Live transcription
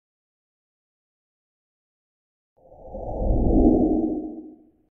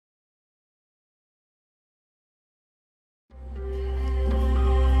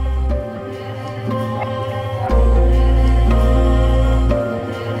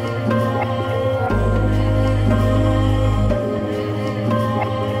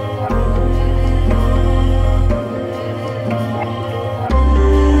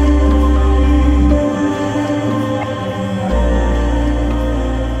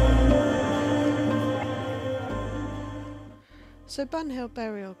So Bunhill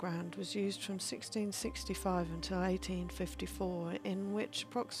Burial Ground was used from 1665 until 1854, in which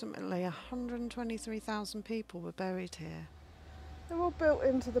approximately 123,000 people were buried here. They're all built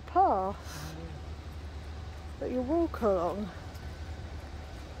into the path that you walk along.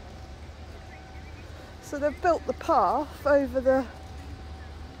 So they've built the path over the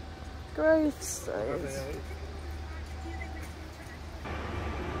gravestones.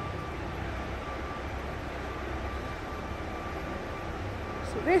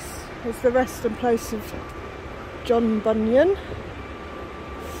 So this is the resting place of John Bunyan,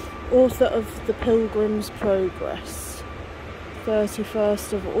 author of the Pilgrim's Progress,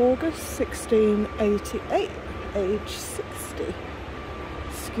 31st of August 1688, age 60.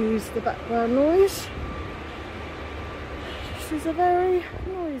 Excuse the background noise. This is a very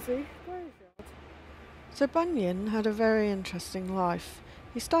noisy graveyard. So Bunyan had a very interesting life.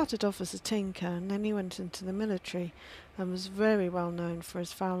 He started off as a tinker and then he went into the military and was very well known for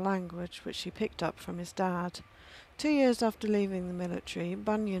his foul language, which he picked up from his dad. 2 years after leaving the military,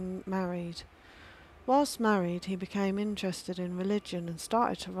 Bunyan married. Whilst married, he became interested in religion and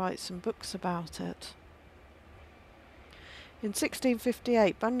started to write some books about it. In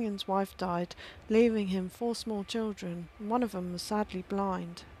 1658, Bunyan's wife died, leaving him 4 small children, and one of them was sadly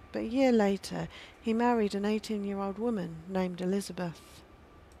blind. But a year later, he married an 18-year-old woman named Elizabeth.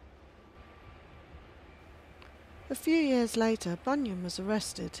 A few years later, Bunyan was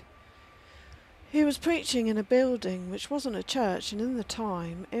arrested. He was preaching in a building which wasn't a church, and in the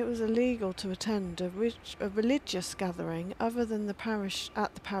time it was illegal to attend a religious gathering other than the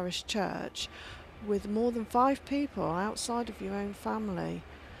parish church with more than 5 people outside of your own family.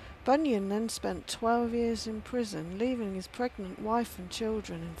 Bunyan then spent 12 years in prison, leaving his pregnant wife and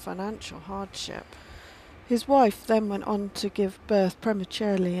children in financial hardship. His wife then went on to give birth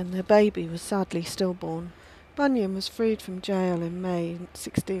prematurely, and their baby was sadly stillborn. Bunyan was freed from jail in May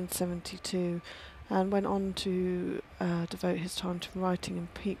 1672 and went on to devote his time to writing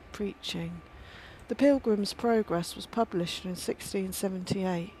and preaching. The Pilgrim's Progress was published in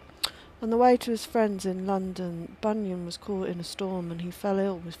 1678. On the way to his friends in London, Bunyan was caught in a storm and he fell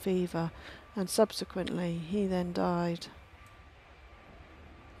ill with fever, and subsequently he then died.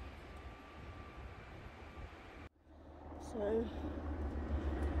 So,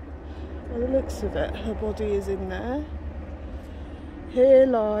 by the looks of it, her body is in there. Here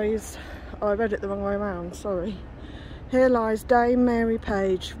lies, I read it the wrong way around, sorry. Here lies Dame Mary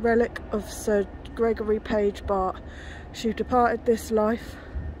Page, relic of Sir Gregory Page Bart. She departed this life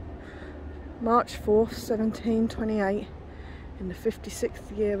March 4th, 1728, in the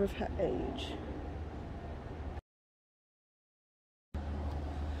 56th year of her age.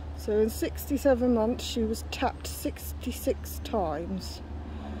 So in 67 months she was tapped 66 times.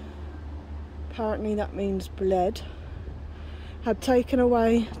 Apparently that means bled. Had taken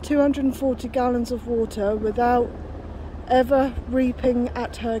away 240 gallons of water without ever reaping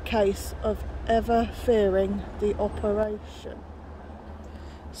at her case of ever fearing the operation.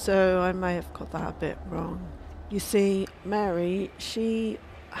 So I may have got that a bit wrong. You see, Mary, she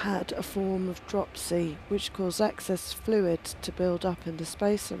had a form of dropsy which caused excess fluid to build up in the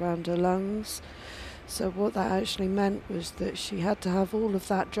space around her lungs. So what that actually meant was that she had to have all of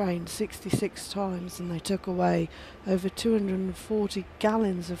that drained 66 times, and they took away over 240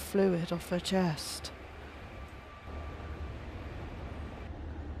 gallons of fluid off her chest.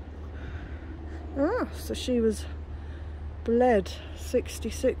 Ah, so she was bled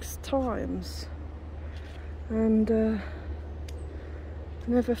 66 times and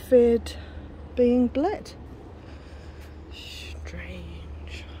never feared being bled.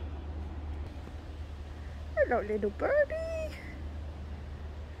 Strange. Hello, little birdie.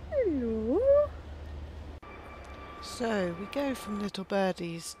 Hello. So we go from little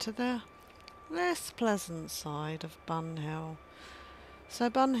birdies to the less pleasant side of Bunhill. So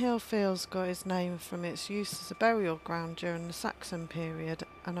Bunhill Fields got its name from its use as a burial ground during the Saxon period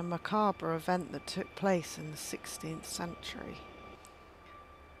and a macabre event that took place in the 16th century.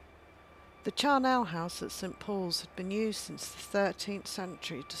 The charnel house at St Paul's had been used since the 13th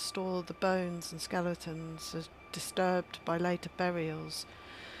century to store the bones and skeletons as disturbed by later burials.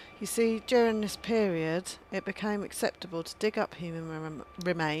 You see, during this period it became acceptable to dig up human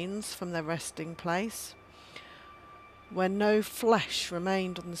remains from their resting place. When no flesh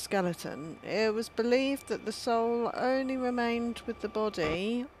remained on the skeleton, it was believed that the soul only remained with the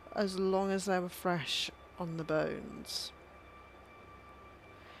body as long as they were fresh on the bones.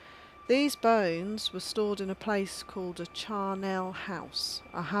 These bones were stored in a place called a charnel house.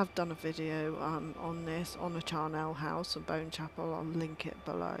 I have done a video on this, on a charnel house, a bone chapel. I'll link it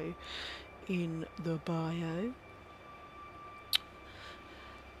below in the bio.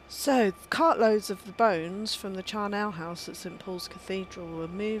 So, cartloads of the bones from the charnel house at St Paul's Cathedral were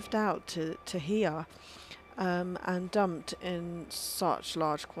moved out to here and dumped in such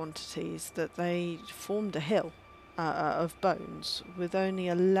large quantities that they formed a hill of bones with only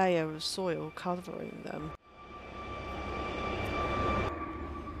a layer of soil covering them.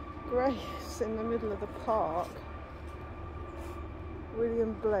 Graves in the middle of the park.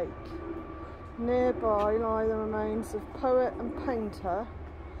 William Blake. Nearby lie the remains of poet and painter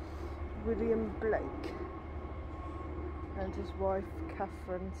William Blake and his wife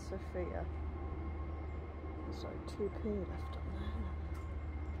Catherine Sophia. There's like 2p left on there.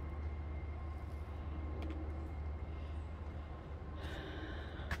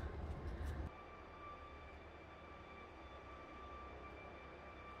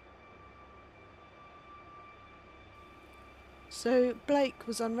 So Blake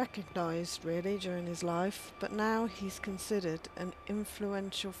was unrecognised really during his life, but now he's considered an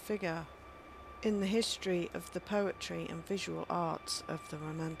influential figure in the history of the poetry and visual arts of the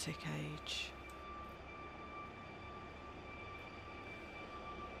Romantic Age.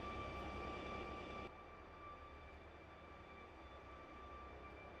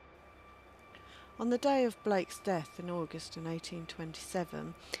 On the day of Blake's death in August in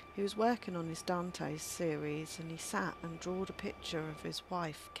 1827, he was working on his Dante series and he sat and drawed a picture of his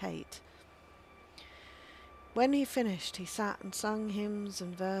wife, Kate. When he finished, he sat and sung hymns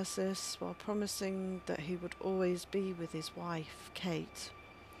and verses while promising that he would always be with his wife, Kate.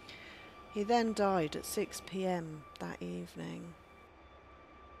 He then died at 6 p.m. that evening.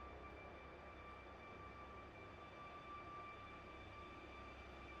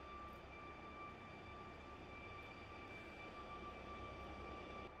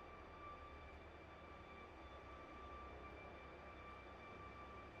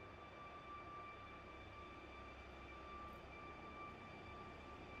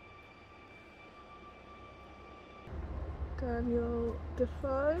 Daniel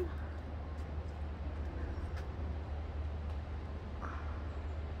Defoe.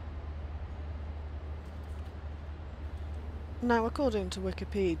 Now, according to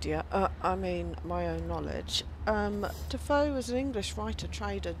Wikipedia, I mean my own knowledge, Defoe was an English writer,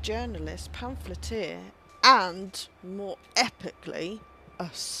 trader, journalist, pamphleteer, and, more epically, a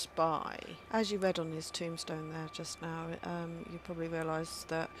spy. As you read on his tombstone there just now, you probably realised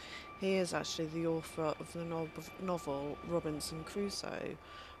that he is actually the author of the novel Robinson Crusoe,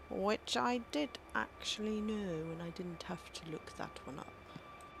 which I did actually know, and I didn't have to look that one up.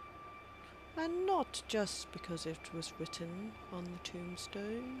 And not just because it was written on the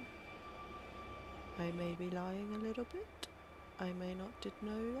tombstone. I may be lying a little bit. I may not did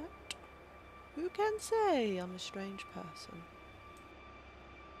know that. Who can say? I'm a strange person.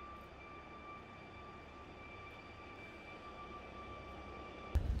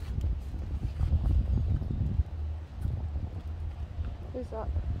 Who's that?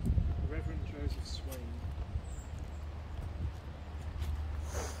 Reverend Joseph Swain.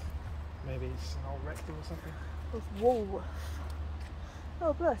 Maybe he's an old rector or something. Of Woolworth.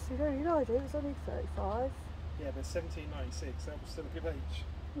 Oh bless, he only died, he was only 35. Yeah, but 1796, that was still a good age.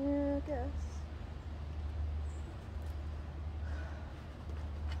 Yeah, I guess.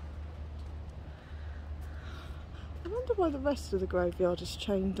 I wonder why the rest of the graveyard is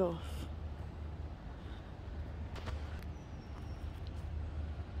chained off.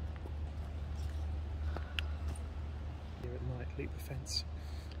 Here at night, leap the fence.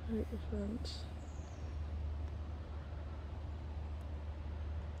 Leap the fence.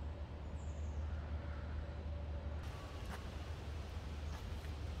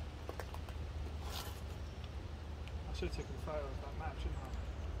 I should have taken a photo of that map, shouldn't I?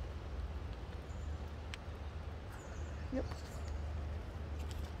 Yep.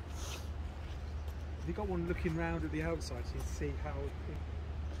 Have you got one looking round at the outside so you can see how...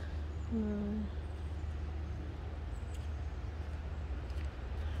 No.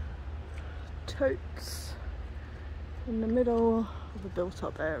 Totes in the middle of a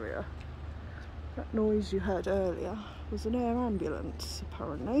built-up area. That noise you heard earlier was an air ambulance,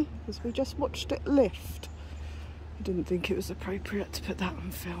 apparently, because we just watched it lift. I didn't think it was appropriate to put that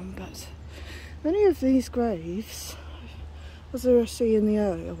on film, but many of these graves, as I see in the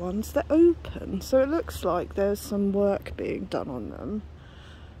earlier ones, they're open, so it looks like there's some work being done on them.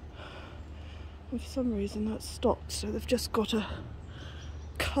 And for some reason that's stopped, so they've just got a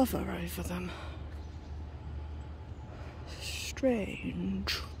cover over them.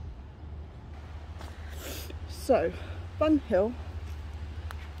 Strange. So, Bunhill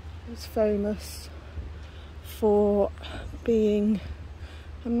is famous for being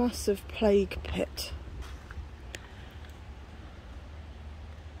a massive plague pit.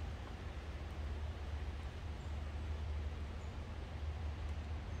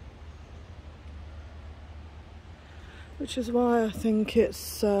 which is why I think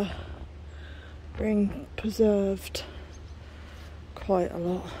it's being preserved quite a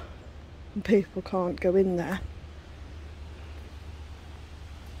lot, and people can't go in there.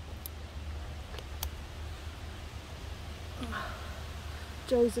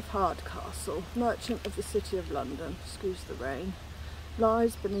 Joseph Hardcastle, merchant of the City of London, excuse the rain,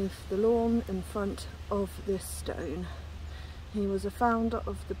 lies beneath the lawn in front of this stone. He was a founder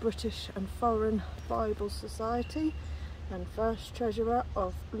of the British and Foreign Bible Society and first treasurer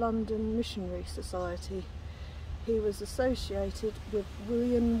of London Missionary Society. He was associated with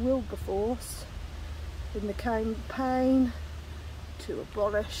William Wilberforce in the campaign to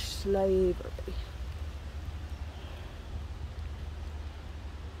abolish slavery.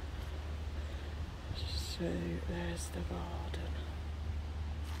 So there's the garden.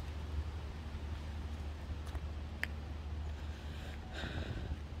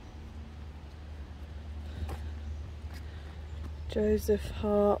 Joseph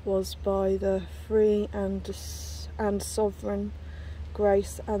Hart was by the free and sovereign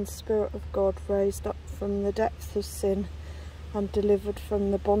grace and Spirit of God raised up from the depths of sin and delivered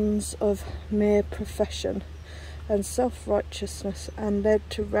from the bonds of mere profession and self-righteousness and led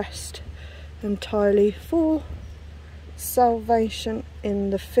to rest entirely for salvation in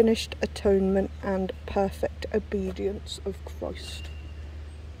the finished atonement and perfect obedience of Christ.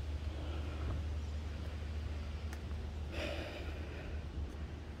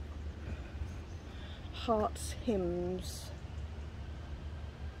 Hart's hymns.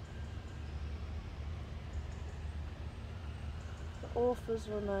 The author's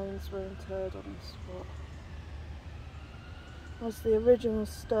remains were interred on the spot, as the original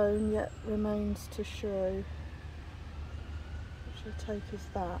stone yet remains to show, which I take as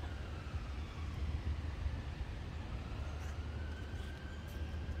that.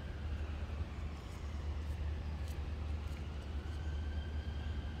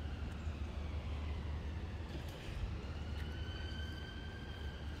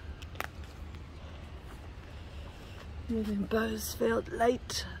 Within Bowesfield,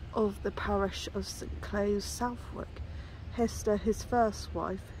 late of the parish of St Clews, Southwark, Hester, his first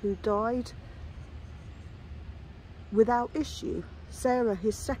wife, who died without issue. Sarah,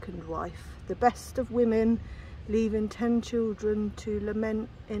 his second wife, the best of women, leaving 10 children to lament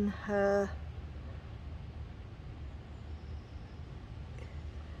in her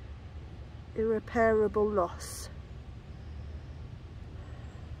irreparable loss.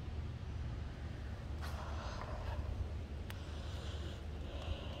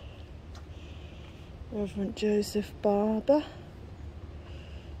 Reverend Joseph Barber,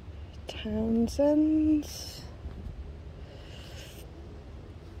 Townsend,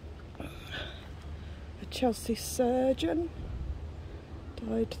 a Chelsea surgeon,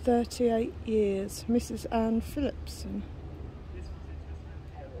 died 38 years, Mrs. Anne Phillipson.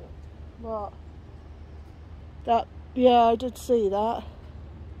 What? That, yeah, I did see that.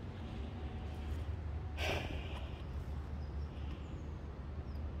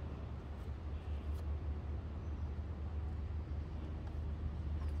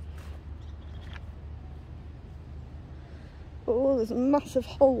 Oh, there's a massive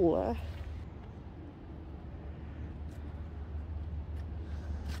hole there.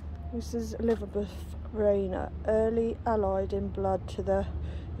 Mrs. Elizabeth Rayner, early allied in blood to the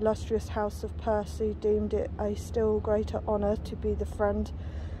illustrious House of Percy, deemed it a still greater honour to be the friend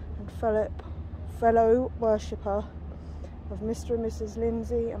and fellow worshipper of Mr. and Mrs.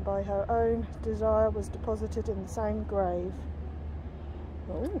 Lindsay, and by her own desire was deposited in the same grave.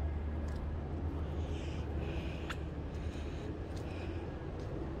 Oh.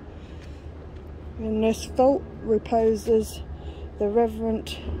 In this vault reposes the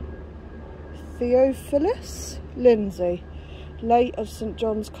Reverend Theophilus Lindsay, late of St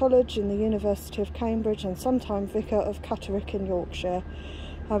John's College in the University of Cambridge and sometime Vicar of Catterick in Yorkshire,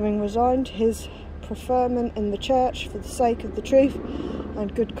 having resigned his preferment in the church for the sake of the truth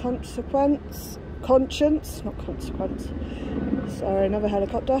and good conscience, sorry, another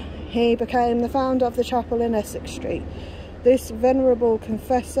helicopter, he became the founder of the chapel in Essex Street. This venerable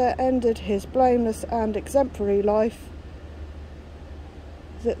confessor ended his blameless and exemplary life.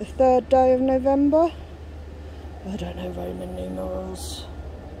 Is it the 3rd day of November? I don't know Roman numerals.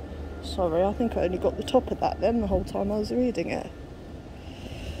 Sorry, I think I only got the top of that then the whole time I was reading it.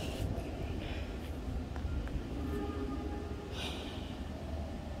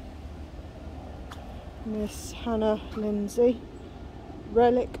 Miss Hannah Lindsay,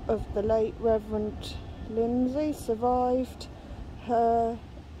 relic of the late Reverend Lindsay, survived her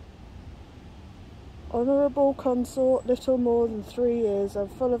honourable consort little more than 3 years and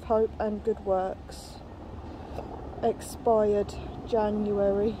full of hope and good works. expired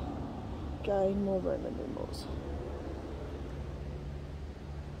January. Again, more Roman numerals.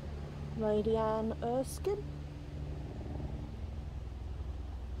 Lady Anne Erskine.